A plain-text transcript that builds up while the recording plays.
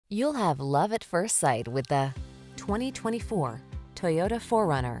You'll have love at first sight with the 2024 Toyota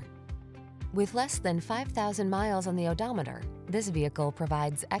 4Runner. With less than 5,000 miles on the odometer, this vehicle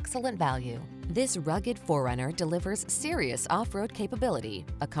provides excellent value. This rugged 4Runner delivers serious off-road capability,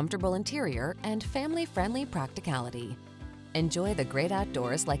 a comfortable interior, and family-friendly practicality. Enjoy the great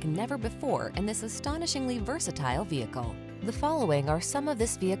outdoors like never before in this astonishingly versatile vehicle. The following are some of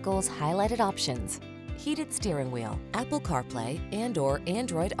this vehicle's highlighted options: heated steering wheel, Apple CarPlay and/or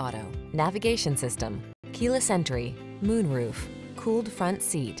Android Auto, navigation system, keyless entry, moonroof, cooled front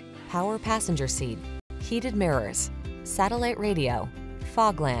seat, power passenger seat, heated mirrors, satellite radio,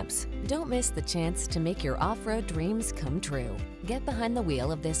 fog lamps. Don't miss the chance to make your off-road dreams come true. Get behind the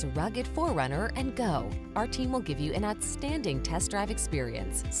wheel of this rugged 4Runner and go. Our team will give you an outstanding test drive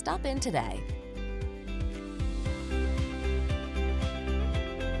experience. Stop in today.